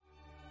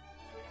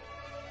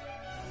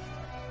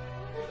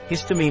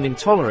histamine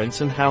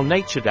intolerance and how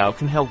Naturdao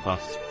can help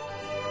us.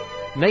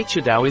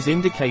 Naturdao is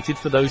indicated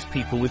for those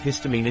people with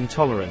histamine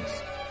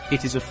intolerance.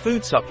 It is a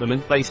food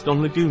supplement based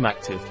on legume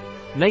active.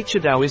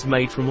 Naturdao is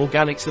made from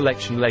organic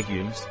selection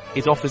legumes.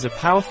 It offers a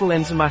powerful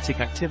enzymatic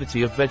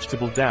activity of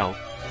vegetable DAO,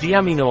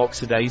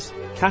 deamino-oxidase,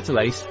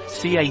 catalase,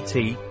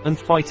 CAT, and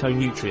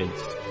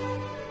phytonutrients.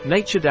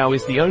 Naturdao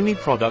is the only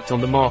product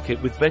on the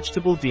market with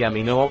vegetable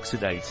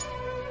deamino-oxidase.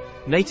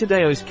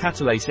 Naturdao's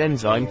catalase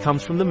enzyme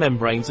comes from the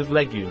membranes of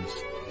legumes.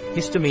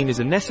 Histamine is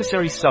a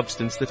necessary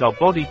substance that our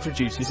body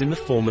produces in the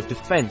form of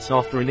defense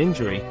after an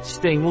injury,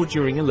 sting or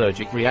during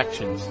allergic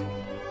reactions.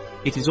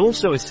 It is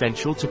also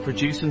essential to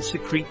produce and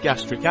secrete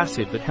gastric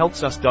acid that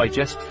helps us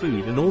digest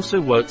food and also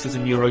works as a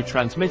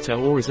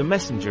neurotransmitter or as a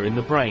messenger in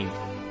the brain.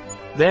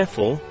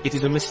 Therefore, it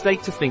is a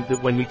mistake to think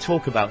that when we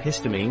talk about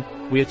histamine,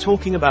 we are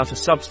talking about a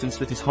substance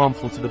that is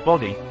harmful to the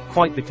body.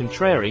 Quite the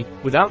contrary,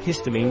 without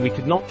histamine we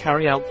could not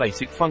carry out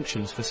basic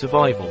functions for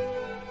survival.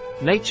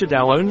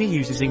 Naturdao only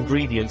uses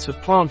ingredients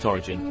of plant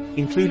origin,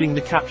 including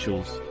the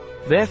capsules.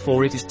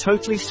 Therefore it is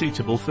totally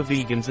suitable for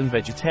vegans and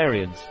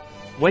vegetarians.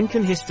 When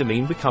can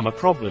histamine become a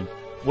problem?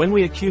 When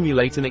we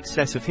accumulate an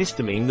excess of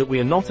histamine that we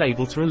are not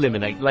able to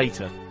eliminate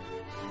later.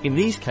 In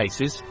these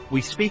cases,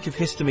 we speak of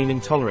histamine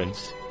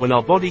intolerance, when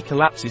our body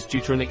collapses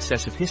due to an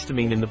excess of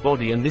histamine in the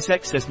body, and this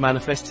excess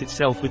manifests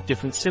itself with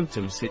different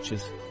symptoms such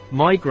as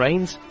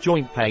migraines,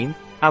 joint pain,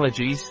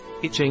 allergies,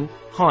 itching,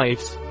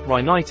 hives,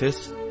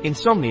 rhinitis,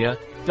 insomnia,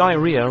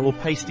 diarrhea or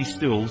pasty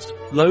stools,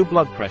 low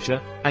blood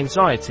pressure,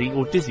 anxiety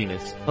or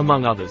dizziness,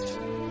 among others.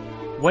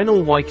 When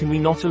or why can we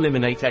not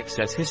eliminate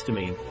excess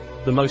histamine?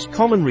 The most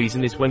common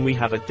reason is when we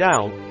have a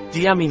DAO,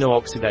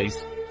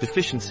 deamino-oxidase,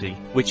 deficiency,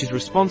 which is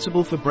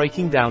responsible for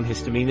breaking down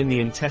histamine in the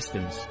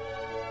intestines.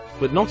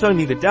 But not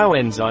only the DAO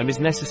enzyme is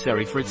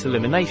necessary for its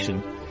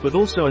elimination, but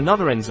also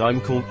another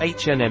enzyme called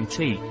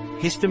HNMT,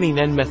 histamine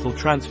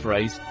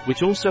N-methyltransferase,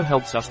 which also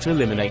helps us to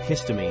eliminate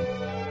histamine.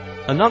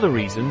 Another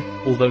reason,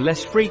 although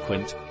less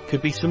frequent,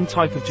 could be some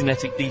type of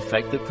genetic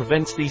defect that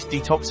prevents these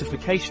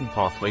detoxification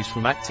pathways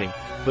from acting,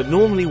 but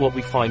normally what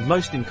we find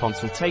most in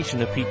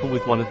consultation are people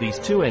with one of these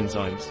two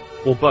enzymes,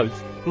 or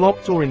both,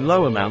 blocked or in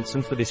low amounts,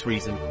 and for this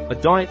reason, a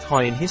diet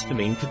high in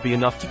histamine could be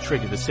enough to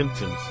trigger the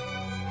symptoms.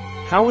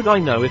 How would I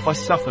know if I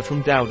suffer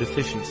from DAO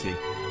deficiency?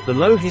 The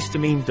low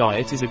histamine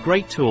diet is a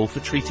great tool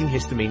for treating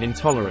histamine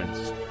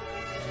intolerance.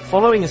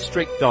 Following a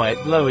strict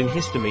diet low in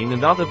histamine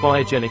and other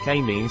biogenic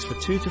amines for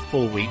 2 to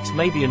 4 weeks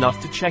may be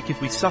enough to check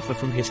if we suffer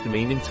from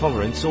histamine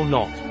intolerance or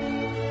not.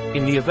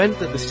 In the event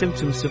that the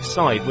symptoms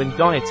subside when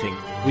dieting,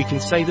 we can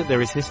say that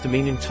there is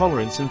histamine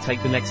intolerance and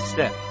take the next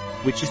step,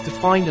 which is to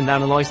find and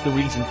analyze the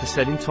reason for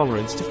said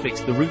intolerance to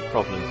fix the root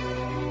problem.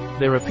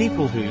 There are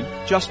people who,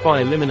 just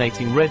by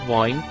eliminating red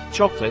wine,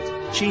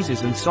 chocolate,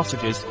 cheeses and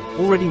sausages,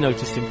 already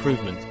noticed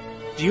improvement.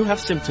 Do you have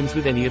symptoms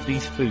with any of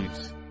these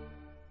foods?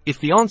 If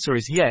the answer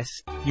is yes,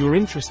 you are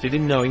interested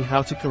in knowing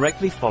how to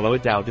correctly follow a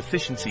DAO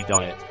deficiency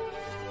diet.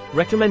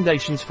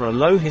 Recommendations for a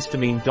low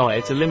histamine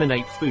diet: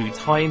 eliminate foods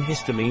high in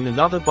histamine and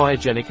other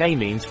biogenic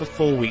amines for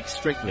 4 weeks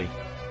strictly.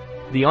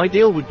 The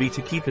ideal would be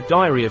to keep a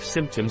diary of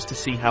symptoms to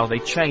see how they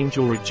change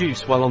or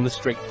reduce while on the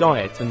strict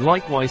diet, and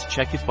likewise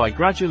check if by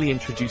gradually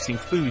introducing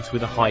foods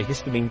with a high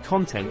histamine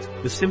content,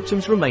 the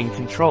symptoms remain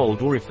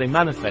controlled or if they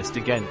manifest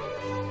again.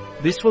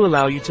 This will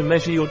allow you to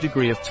measure your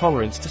degree of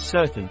tolerance to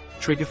certain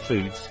trigger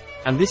foods,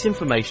 and this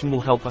information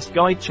will help us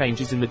guide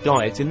changes in the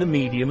diet in the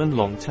medium and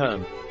long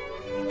term.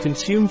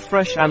 Consume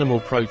fresh animal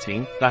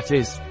protein, that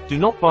is, do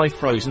not buy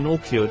frozen or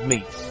cured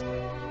meats.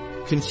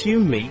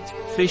 Consume meat,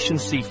 fish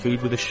and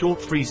seafood with a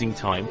short freezing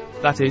time,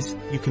 that is,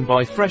 you can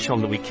buy fresh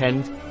on the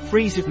weekend,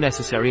 freeze if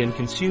necessary and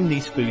consume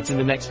these foods in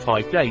the next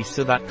 5 days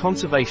so that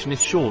conservation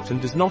is short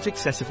and does not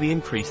excessively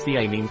increase the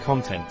amine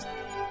content.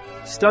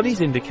 Studies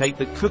indicate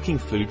that cooking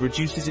food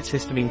reduces its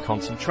histamine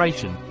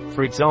concentration.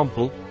 For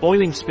example,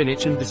 boiling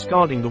spinach and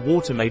discarding the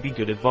water may be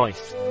good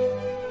advice.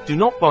 Do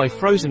not buy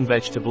frozen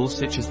vegetables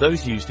such as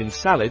those used in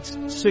salads,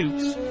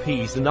 soups,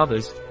 peas and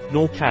others,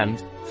 nor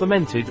canned,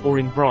 fermented or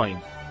in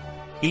brine.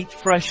 Eat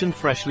fresh and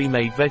freshly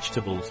made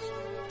vegetables.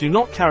 Do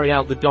not carry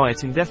out the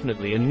diet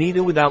indefinitely, and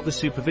neither without the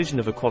supervision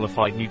of a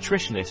qualified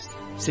nutritionist,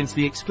 since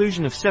the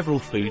exclusion of several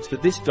foods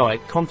that this diet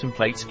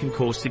contemplates can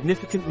cause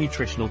significant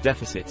nutritional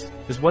deficits,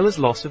 as well as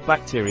loss of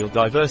bacterial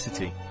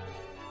diversity.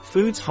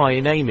 Foods high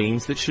in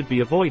amines that should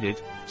be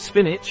avoided: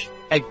 spinach,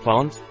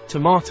 eggplant,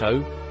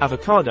 tomato,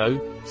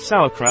 avocado,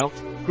 sauerkraut,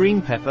 green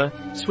pepper,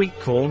 sweet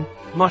corn,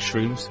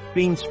 mushrooms,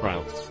 bean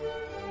sprouts.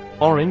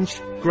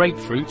 Orange,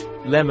 grapefruit,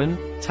 lemon,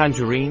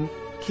 tangerine,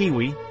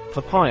 kiwi,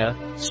 papaya,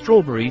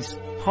 strawberries,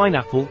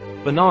 pineapple,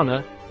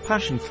 banana,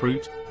 passion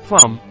fruit,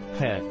 plum,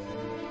 pear.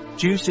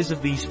 Juices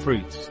of these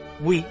fruits: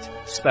 wheat,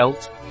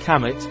 spelt,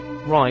 kamut,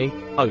 rye,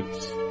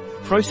 oats.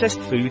 Processed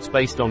foods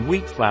based on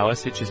wheat flour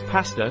such as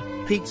pasta,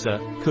 pizza,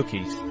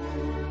 cookies.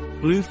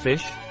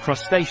 Bluefish,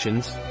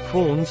 crustaceans,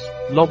 prawns,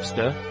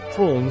 lobster,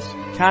 prawns,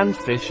 canned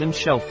fish and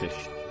shellfish.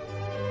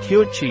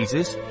 Cured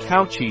cheeses,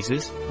 cow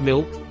cheeses,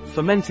 milk,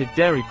 fermented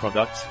dairy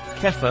products,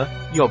 kefir,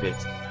 yogurt.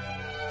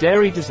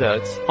 Dairy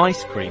desserts,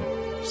 ice cream.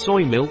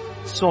 soy milk,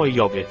 soy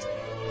yogurt,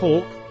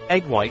 pork,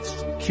 egg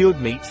whites,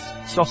 cured meats,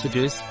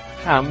 sausages,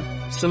 ham,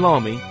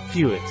 salami,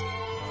 fuet.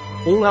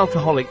 All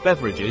alcoholic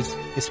beverages,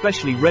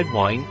 especially red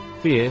wine,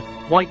 beer,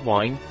 white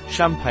wine,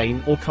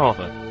 champagne or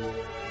cava.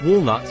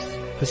 Walnuts,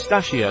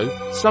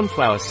 pistachio,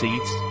 sunflower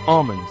seeds,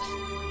 almonds,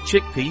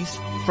 chickpeas,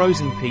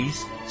 frozen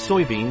peas,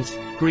 soybeans,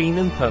 green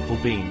and purple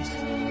beans.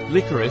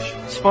 Licorice,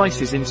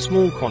 spices in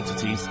small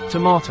quantities,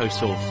 tomato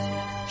sauce,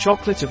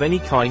 chocolate of any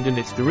kind and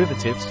its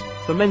derivatives,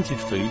 fermented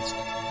foods,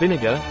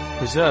 vinegar,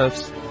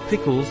 preserves,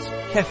 pickles,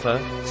 kefir,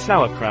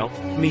 sauerkraut,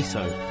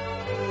 miso.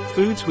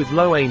 Foods with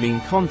low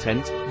amine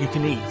content, you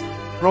can eat.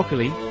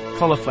 Broccoli,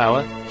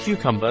 cauliflower,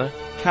 cucumber,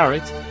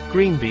 carrot,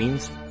 green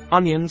beans,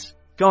 onions,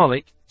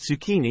 garlic,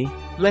 zucchini,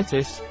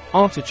 lettuce,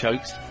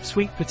 artichokes,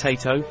 sweet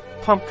potato,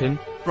 pumpkin,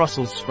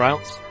 Brussels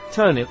sprouts,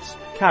 turnips,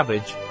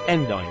 cabbage,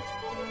 endive.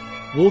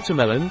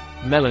 Watermelon,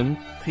 melon,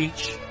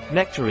 peach,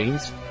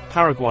 nectarines,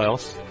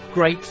 paraguayos,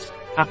 grapes,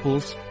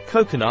 apples,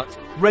 coconut,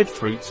 red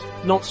fruits,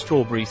 not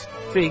strawberries,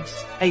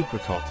 figs,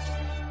 apricots.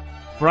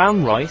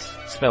 Brown rice,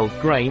 spelled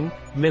grain,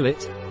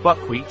 millet,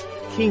 buckwheat,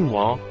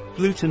 quinoa,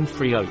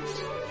 gluten-free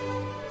oats.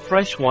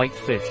 Fresh white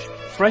fish,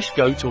 fresh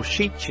goat or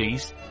sheep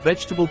cheese,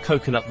 vegetable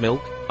coconut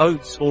milk,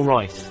 oats or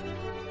rice.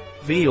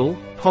 Veal,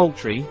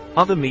 poultry,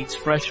 other meats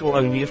fresh or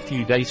only a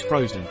few days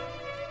frozen.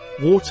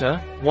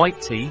 Water,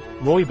 white tea,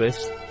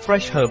 rooibos,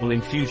 fresh herbal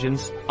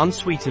infusions,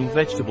 unsweetened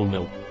vegetable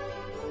milk.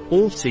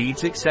 All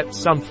seeds except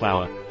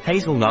sunflower,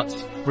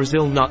 hazelnuts,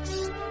 Brazil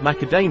nuts,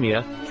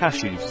 macadamia,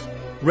 cashews.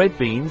 Red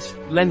beans,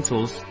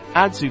 lentils,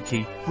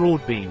 adzuki,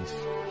 broad beans.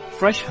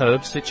 Fresh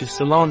herbs such as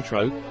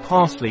cilantro,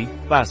 parsley,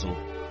 basil.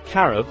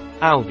 Carob,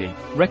 algae.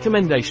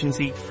 Recommendations: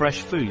 eat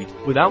fresh food,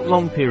 without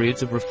long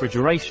periods of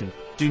refrigeration.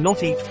 Do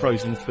not eat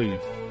frozen food.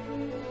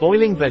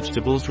 Boiling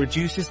vegetables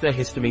reduces their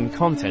histamine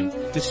content,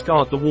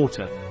 discard the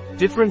water.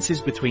 Differences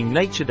between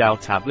Naturdao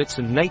tablets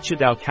and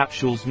Naturdao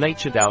capsules.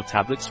 Naturdao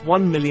tablets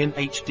 1 million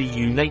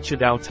HDU,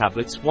 Naturdao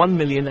tablets 1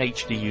 million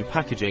HDU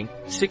packaging,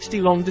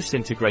 60 long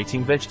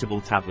disintegrating vegetable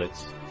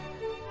tablets.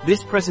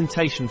 This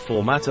presentation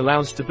format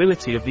allows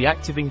stability of the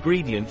active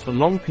ingredient for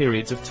long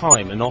periods of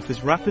time and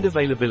offers rapid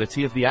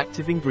availability of the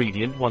active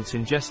ingredient once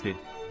ingested.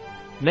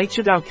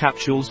 Naturdao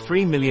capsules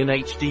 3 million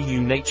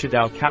HDU,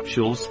 Naturdao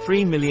capsules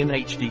 3 million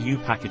HDU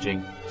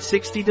packaging,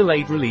 60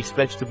 delayed release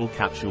vegetable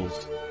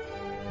capsules.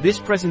 This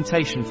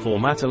presentation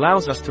format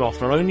allows us to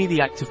offer only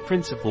the active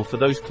principle for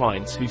those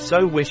clients who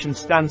so wish and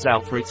stands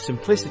out for its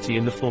simplicity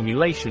in the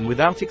formulation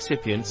without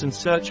excipients and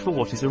search for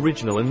what is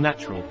original and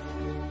natural.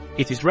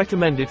 It is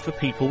recommended for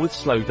people with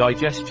slow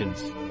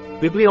digestions.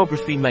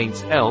 Bibliography: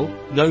 Mainz L.,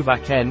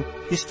 Novak N.,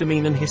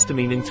 Histamine and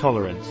Histamine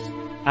Intolerance.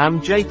 Am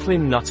J.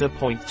 Klin Nutter.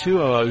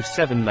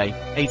 2007 May,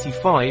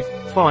 85,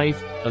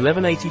 5,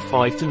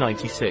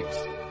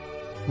 1185-96.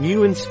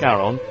 Mu and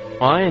Scaron,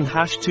 I and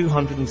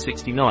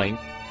 #269,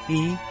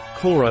 E,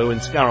 Coro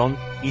and Scaron,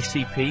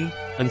 ECP,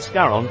 and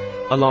Scaron,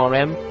 Alar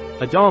M,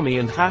 Adami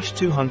and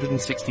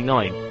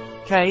 #269,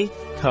 K,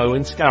 Co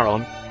and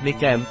Scaron,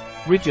 Nick M,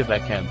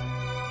 Rijavec M.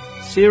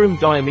 Serum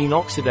diamine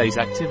oxidase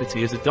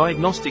activity as a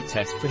diagnostic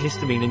test for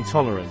histamine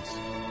intolerance.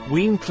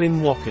 Wien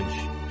Klin Wackens.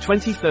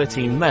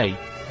 2013 May,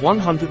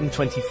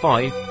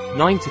 125,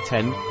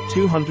 9-10,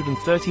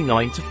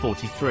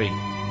 239-43.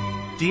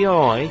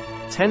 DOI,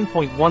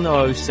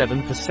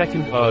 10.1007 per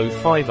second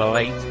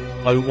 00508,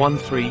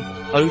 013,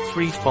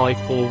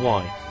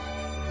 0354Y.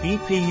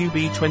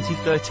 EPUB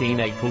 2013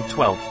 April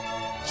 12.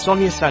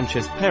 Sonia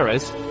Sanchez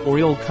Perez,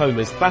 Oriol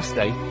Comas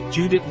Baste,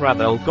 Judith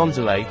Rabel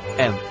Gonzalez,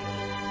 M.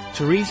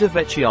 Teresa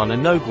Vecchiana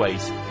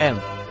Nogues, M.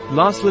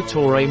 Laszlo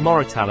Torre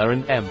Moratala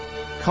and M.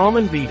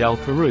 Carmen Vidal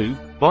Peru.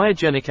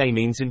 Biogenic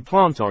amines in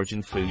plant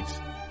origin foods.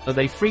 Are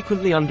they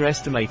frequently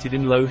underestimated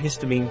in low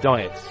histamine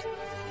diets?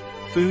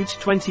 Foods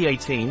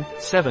 2018,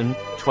 7,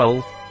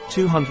 12,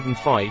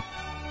 205.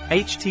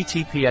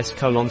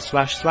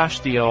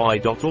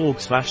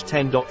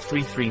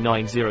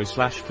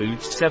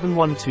 https://doi.org/10.3390/foods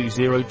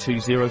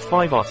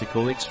 71200205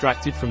 Article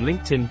extracted from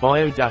LinkedIn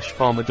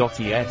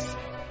bio-pharma.es.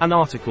 An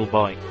article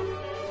by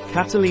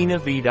Catalina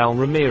Vidal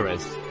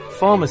Ramirez,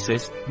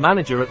 pharmacist,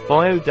 manager at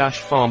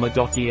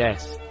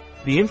bio-pharma.es.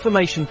 The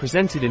information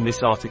presented in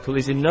this article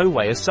is in no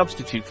way a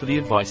substitute for the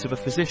advice of a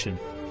physician.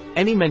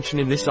 Any mention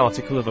in this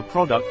article of a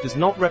product does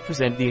not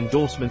represent the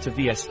endorsement of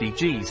the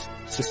SDGs,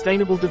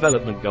 Sustainable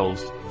Development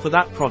Goals, for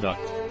that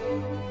product.